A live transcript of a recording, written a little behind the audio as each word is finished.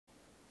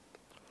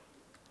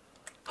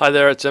Hi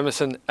there, it's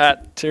Emerson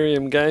at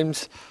Tyriem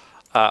Games.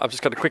 I've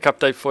just got a quick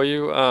update for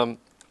you.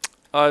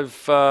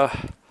 I've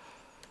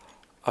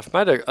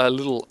made a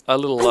little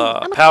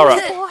power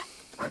up.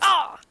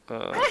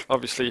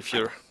 Obviously, if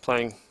you're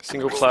playing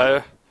single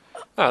player,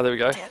 there we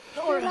go.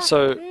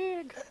 So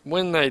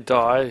when they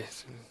die,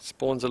 it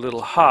spawns a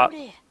little heart,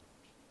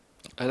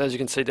 and as you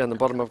can see down the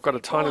bottom, I've got a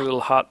tiny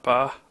little heart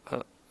bar,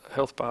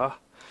 health bar,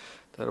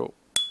 that'll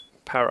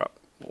power up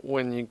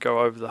when you go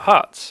over the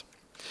hearts.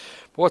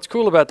 But what's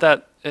cool about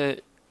that,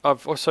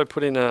 I've also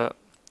put in a...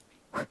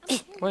 What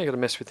are you got to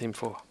mess with him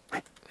for?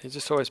 He's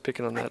just always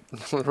picking on that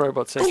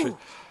robot sentry.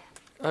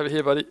 Over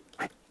here, buddy.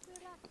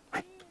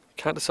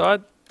 Can't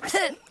decide?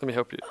 Let me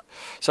help you.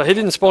 So he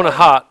didn't spawn a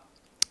heart.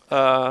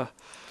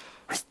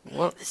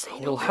 What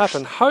will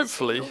happen,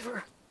 hopefully...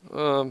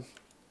 Done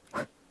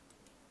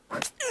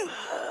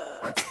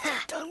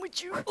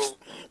with you.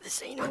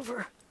 This ain't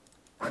over.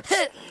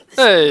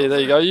 Hey, there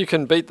you go. You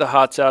can beat the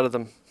hearts out of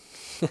them.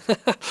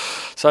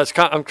 So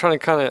I'm trying to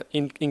kind of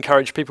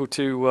encourage people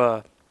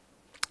to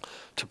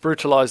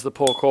brutalize the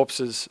poor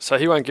corpses. So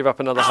he won't give up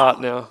another heart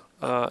now.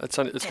 It's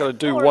got to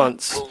do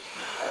once.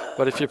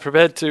 But if you're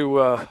prepared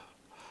to,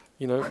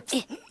 you know,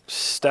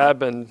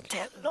 stab and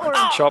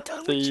chop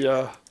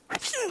the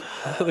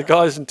the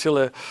guys until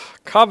they're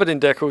covered in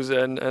decals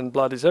and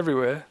blood is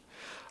everywhere,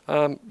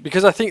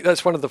 because I think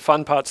that's one of the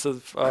fun parts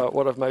of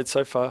what I've made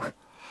so far.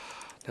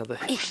 Now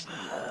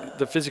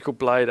the physical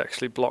blade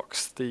actually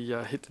blocks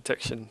the hit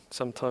detection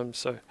sometimes,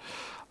 so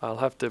I'll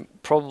have to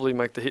probably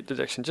make the hit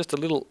detection just a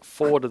little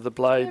forward of the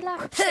blade,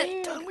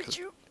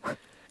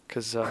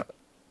 because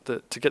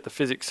to get the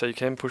physics so you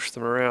can push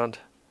them around.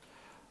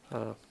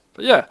 But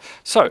yeah,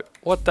 so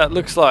what that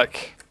looks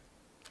like.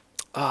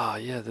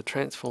 Yeah, the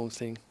transform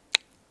thing.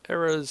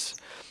 Errors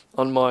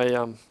on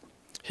my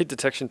hit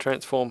detection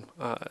transform.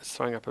 It's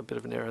throwing up a bit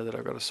of an error that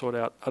I've got to sort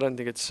out. I don't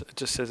think it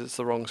just says it's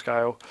the wrong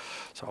scale,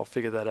 so I'll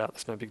figure that out.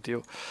 That's no big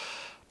deal.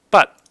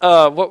 But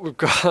what we've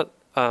got,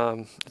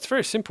 it's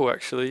very simple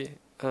actually.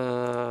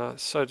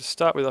 So to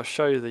start with, I'll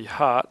show you the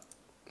heart.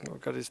 What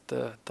we've got is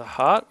the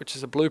heart, which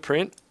is a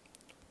blueprint.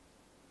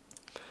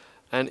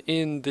 And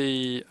in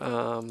the,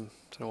 don't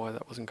know why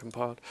that wasn't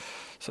compiled.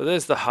 So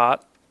there's the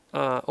heart.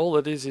 All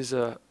it is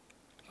a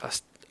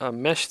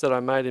mesh that I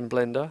made in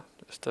Blender,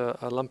 just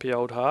a lumpy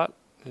old heart,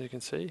 as you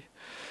can see.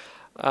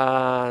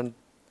 And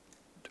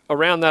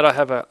around that I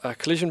have a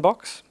collision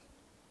box.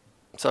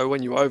 So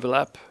when you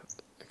overlap,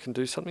 it can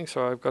do something.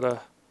 So I've got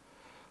a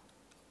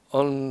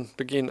on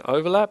begin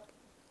overlap.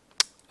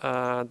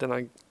 Then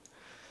I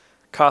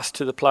cast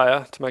to the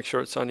player to make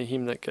sure it's only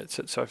him that gets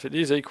it. So if it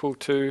is equal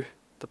to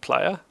the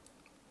player,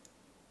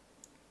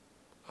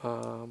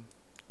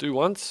 do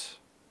once.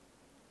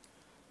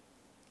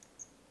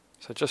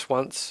 So just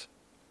once.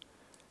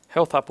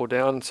 Health up or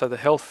down. So the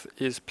health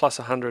is plus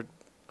 100.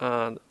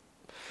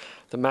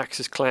 The max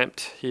is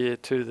clamped here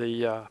to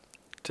the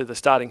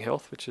starting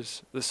health, which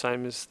is the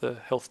same as the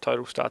health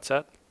total starts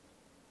at.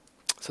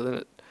 So then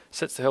it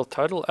sets the health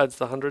total, adds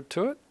the 100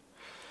 to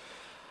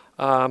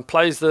it,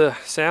 plays the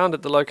sound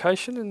at the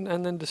location,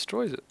 and then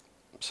destroys it.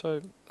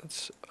 So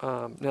it's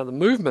now the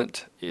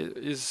movement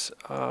is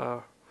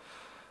run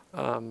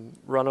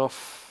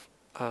off.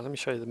 Let me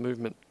show you the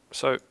movement.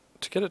 So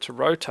to get it to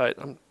rotate,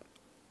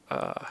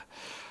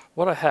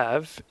 what I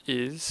have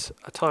is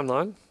a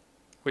timeline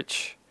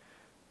which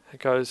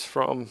goes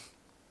from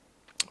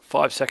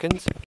 5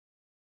 seconds.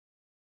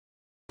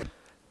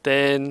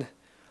 Then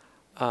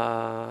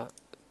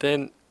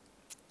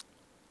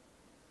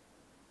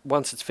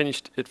once it's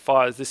finished, it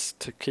fires this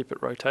to keep it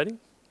rotating.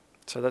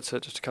 So that's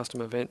just a custom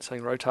event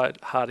saying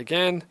rotate hard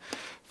again,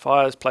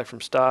 fires, play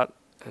from start,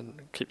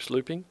 and keeps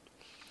looping.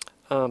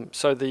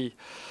 So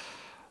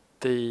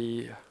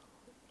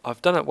I've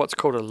done it what's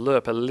called a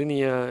lerp, a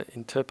linear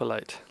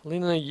interpolate.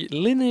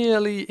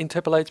 Linearly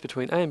interpolates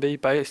between A and B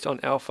based on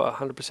alpha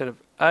 100%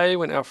 of A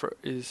when alpha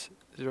is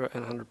 0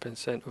 and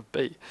 100% of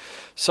B.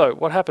 So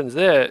what happens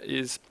there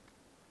is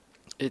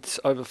it's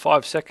over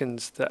 5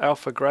 seconds, the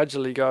alpha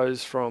gradually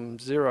goes from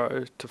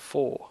 0 to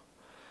 4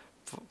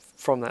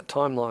 from that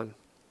timeline.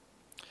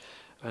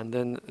 And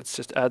then it's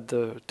just add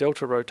the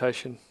delta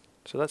rotation.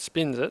 So that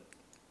spins it.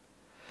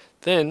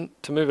 Then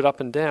to move it up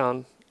and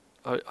down,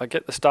 I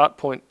get the start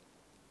point,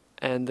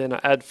 and then I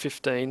add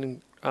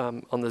 15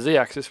 on the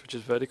z-axis, which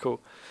is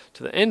vertical,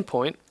 to the end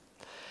point,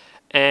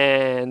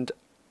 and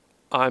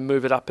I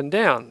move it up and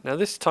down. Now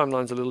this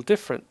timeline's a little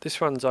different.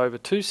 This runs over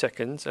 2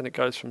 seconds, and it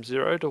goes from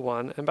 0 to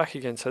 1 and back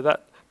again. So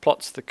that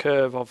plots the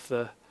curve of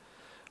the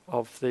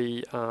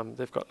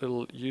they've got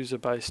little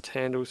user-based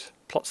handles.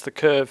 Plots the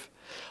curve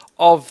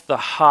of the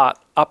heart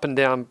up and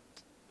down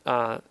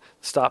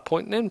start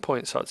point and end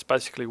point. So it's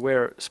basically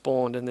where it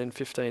spawned and then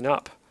 15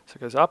 up. So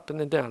it goes up and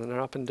then down and then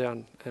up and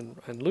down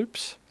and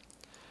loops.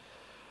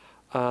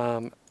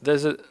 I've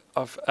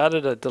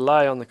added a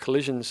delay on the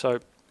collision, so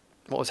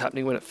what was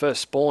happening when it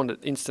first spawned, it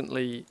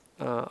instantly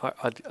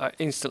I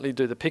instantly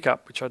do the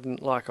pickup, which I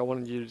didn't like. I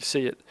wanted you to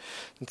see it,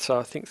 and so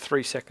I think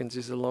 3 seconds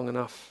is a long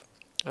enough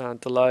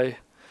delay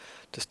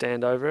to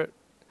stand over it.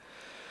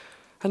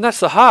 And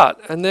that's the heart.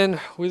 And then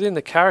within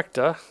the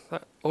character,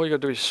 all you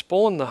got to do is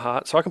spawn the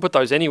heart. So I can put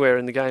those anywhere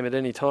in the game at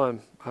any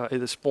time,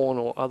 either spawn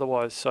or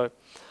otherwise. So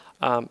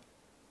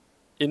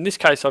in this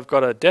case, I've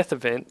got a death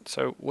event.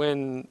 So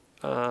when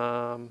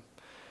you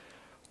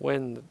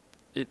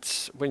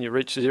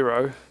reach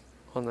 0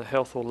 on the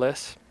health or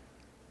less,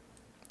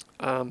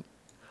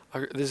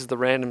 this is the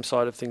random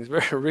side of things.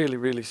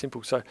 Really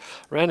simple. So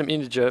random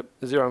integer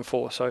 0 and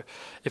 4. So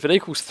if it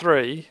equals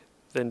 3,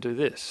 then do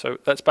this. So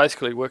that's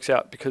basically works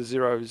out, because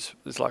 0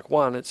 is like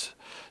 1, it's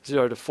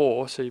 0 to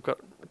 4, so you've got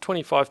a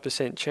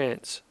 25%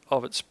 chance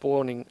of it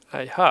spawning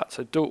a heart.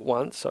 So do it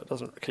once so it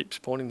doesn't keep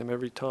spawning them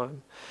every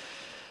time.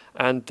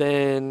 And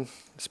then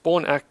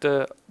spawn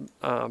actor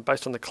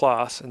based on the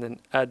class, and then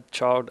add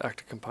child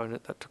actor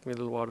component. That took me a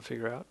little while to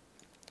figure out.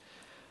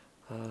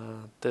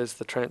 There's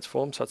the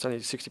transform, so it's only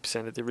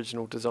 60% of the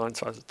original design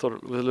size. I thought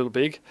it was a little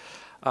big.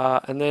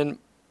 And then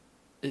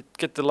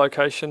get the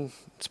location,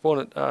 spawn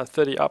it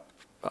 30 up.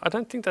 I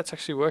don't think that's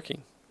actually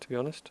working, to be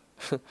honest.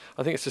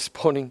 I think it's just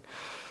spawning,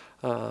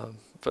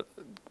 but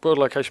world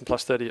location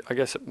plus 30, I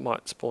guess it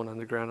might spawn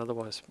underground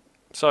otherwise.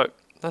 So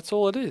that's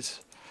all it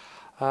is.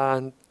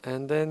 And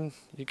then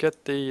you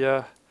get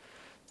the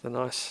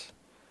nice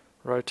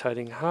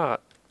rotating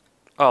heart.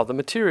 Oh, the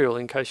material,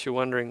 in case you're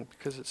wondering,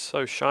 because it's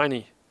so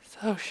shiny.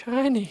 So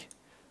shiny.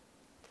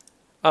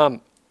 It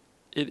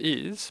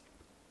is,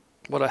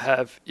 what I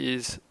have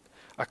is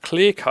a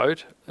clear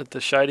coat at the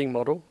shading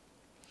model,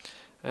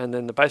 and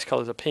then the base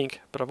colors are pink,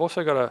 but I've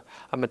also got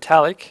a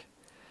metallic,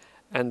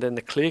 and then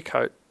the clear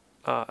coat,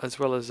 as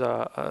well as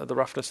the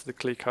roughness of the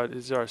clear coat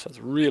is 0, so it's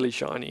really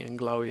shiny and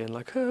glowy and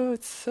like, oh,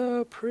 it's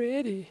so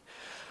pretty.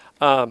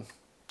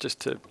 Just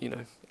to,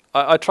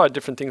 I tried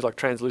different things like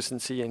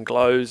translucency and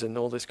glows and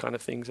all this kind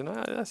of things, and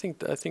I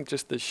think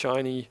just the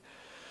shiny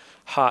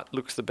heart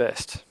looks the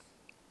best.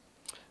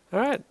 All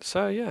right,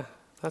 so yeah,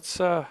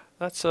 that's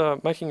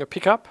making a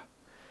pickup.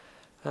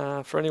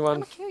 For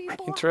anyone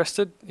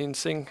interested in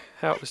seeing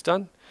how it was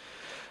done.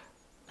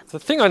 The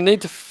thing I need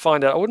to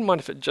find out, I wouldn't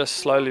mind if it just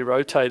slowly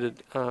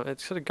rotated.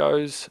 It sort of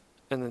goes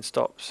and then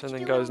stops, and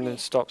then goes and then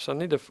stops. I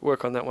need to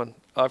work on that one.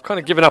 I've kind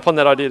of given up on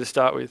that idea to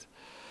start with.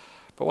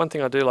 But one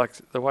thing I do like,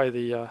 the way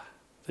the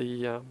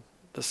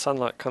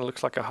sunlight kind of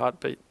looks like a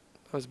heartbeat.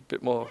 That was a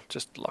bit more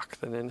just luck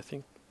than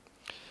anything.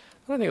 I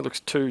don't think it looks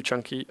too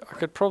chunky. I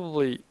could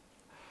probably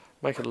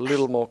make it a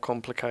little more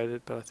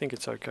complicated, but I think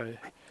it's okay.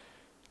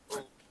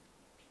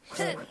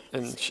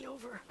 And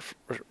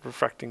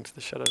refracting to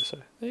the shadow, so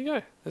there you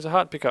go, there's a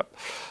heart pickup.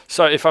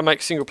 So if I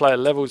make single player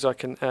levels, I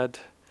can add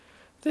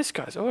this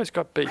guy's always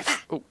got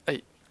beef. Oh,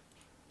 hey.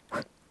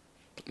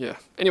 Yeah,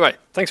 anyway,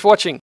 thanks for watching.